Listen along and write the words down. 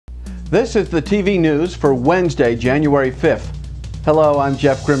This is the TV news for Wednesday, January 5th. Hello, I'm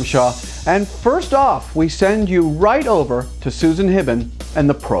Jeff Grimshaw, and first off, we send you right over to Susan Hibben and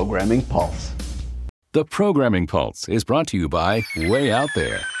the Programming Pulse. The Programming Pulse is brought to you by Way Out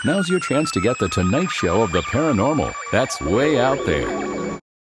There. Now's your chance to get the Tonight Show of the paranormal. That's Way Out There.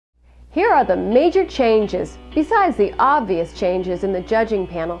 Here are the major changes, besides the obvious changes in the judging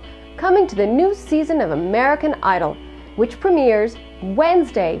panel, coming to the new season of American Idol, which premieres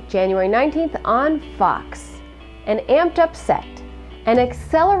Wednesday, January 19th on Fox. An amped-up set, an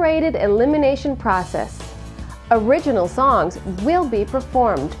accelerated elimination process. Original songs will be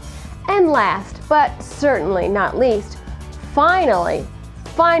performed. And last, but certainly not least, finally,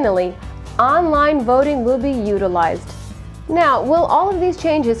 online voting will be utilized. Now, will all of these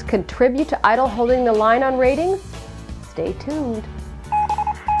changes contribute to Idol holding the line on ratings? Stay tuned.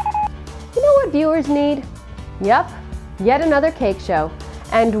 You know what viewers need? Yep, yet another cake show.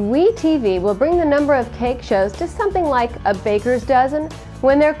 And WeTV will bring the number of cake shows to something like a baker's dozen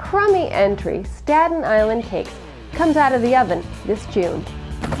when their crummy entry, Staten Island Cakes, comes out of the oven this June.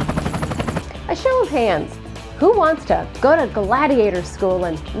 A show of hands. Who wants to go to gladiator school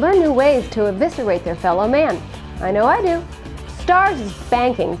and learn new ways to eviscerate their fellow man? I know I do. Starz is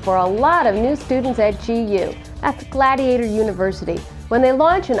banking for a lot of new students at GU, that's Gladiator University, when they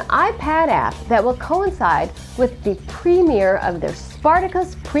launch an iPad app that will coincide with the premiere of their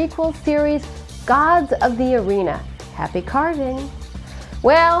Spartacus prequel series, Gods of the Arena. Happy carving.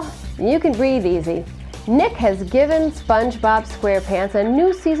 Well, you can breathe easy. Nick has given Spongebob SquarePants a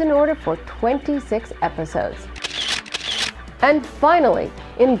new season order for 26 episodes. And finally,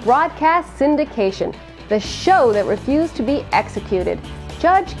 in broadcast syndication, the show that refused to be executed,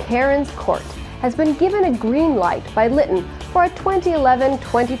 Judge Karen's Court, has been given a green light by Lytton for a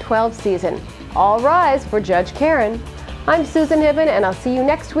 2011-2012 season. All rise for Judge Karen. I'm Susan Hibben, and I'll see you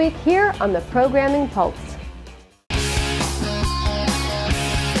next week here on the Programming Pulse.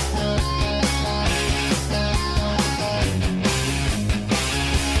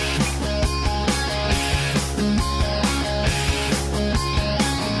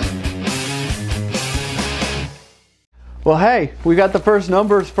 Well, hey, we got the first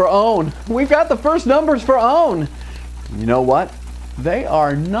numbers for OWN. We've got the first numbers for OWN. You know what? They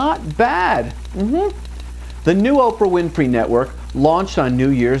are not bad. The new Oprah Winfrey Network launched on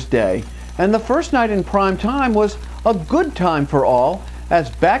New Year's Day, and the first night in prime time was a good time for all, as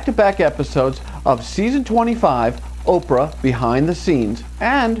back-to-back episodes of Season 25, Oprah Behind the Scenes,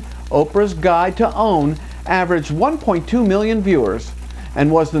 and Oprah's Guide to OWN averaged 1.2 million viewers,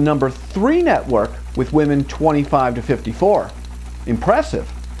 and was the #3 network with women 25 to 54.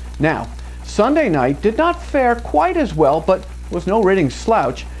 Impressive. Now, Sunday night did not fare quite as well, but was no ratings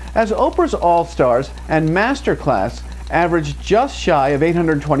slouch, as Oprah's All-Stars and Masterclass averaged just shy of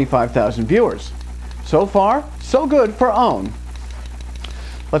 825,000 viewers. So far, so good for OWN.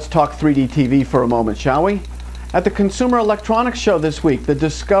 Let's talk 3D TV for a moment, shall we? At the Consumer Electronics Show this week, the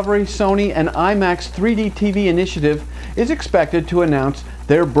Discovery, Sony, and IMAX 3D TV initiative is expected to announce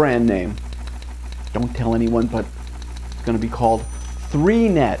their brand name. Don't tell anyone, but it's going to be called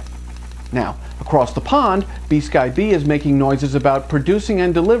 3Net. Now, across the pond, B-Sky-B is making noises about producing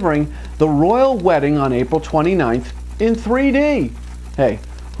and delivering The Royal Wedding on April 29th in 3D. Hey,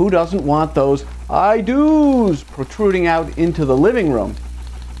 who doesn't want those I do's protruding out into the living room?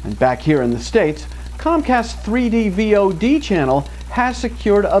 And back here in the States, Comcast's 3D VOD channel has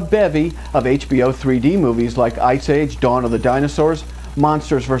secured a bevy of HBO 3D movies like Ice Age, Dawn of the Dinosaurs,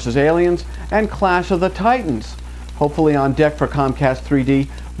 Monsters vs. Aliens, and Clash of the Titans. Hopefully on deck for Comcast 3D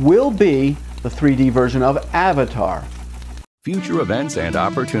will be the 3D version of Avatar. Future events and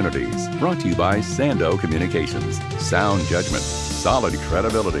opportunities brought to you by Sando Communications. Sound judgment, solid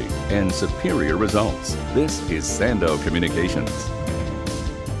credibility, and superior results. This is Sando Communications.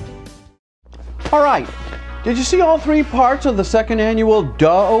 All right, did you see all 3 parts of the second annual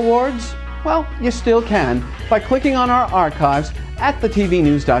DUH Awards? Well, you still can by clicking on our archives at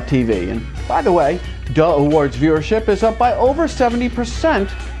thetvnews.tv. And by the way, DUH Awards viewership is up by over 70%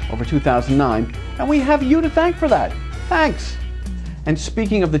 over 2009, and we have you to thank for that. Thanks. And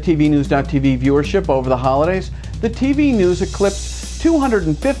speaking of the tvnews.tv viewership over the holidays, the TV news eclipsed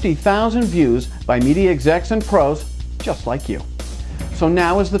 250,000 views by media execs and pros just like you. So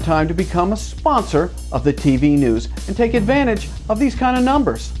now is the time to become a sponsor of the TV news and take advantage of these kind of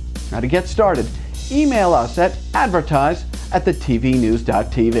numbers. Now to get started, email us at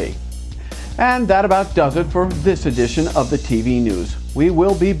advertise@thetvnews.tv. And that about does it for this edition of the TV News. We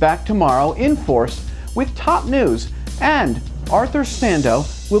will be back tomorrow in force with top news, and Arthur Sando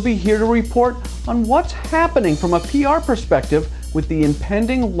will be here to report on what's happening from a PR perspective with the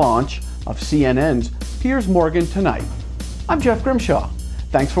impending launch of CNN's Piers Morgan Tonight. I'm Jeff Grimshaw.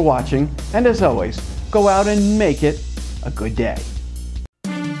 Thanks for watching, and as always, go out and make it a good day.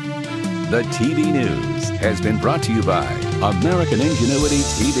 The TV News has been brought to you by American Ingenuity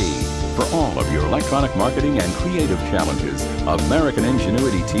TV. For all of your electronic marketing and creative challenges, American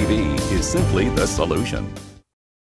Ingenuity TV is simply the solution.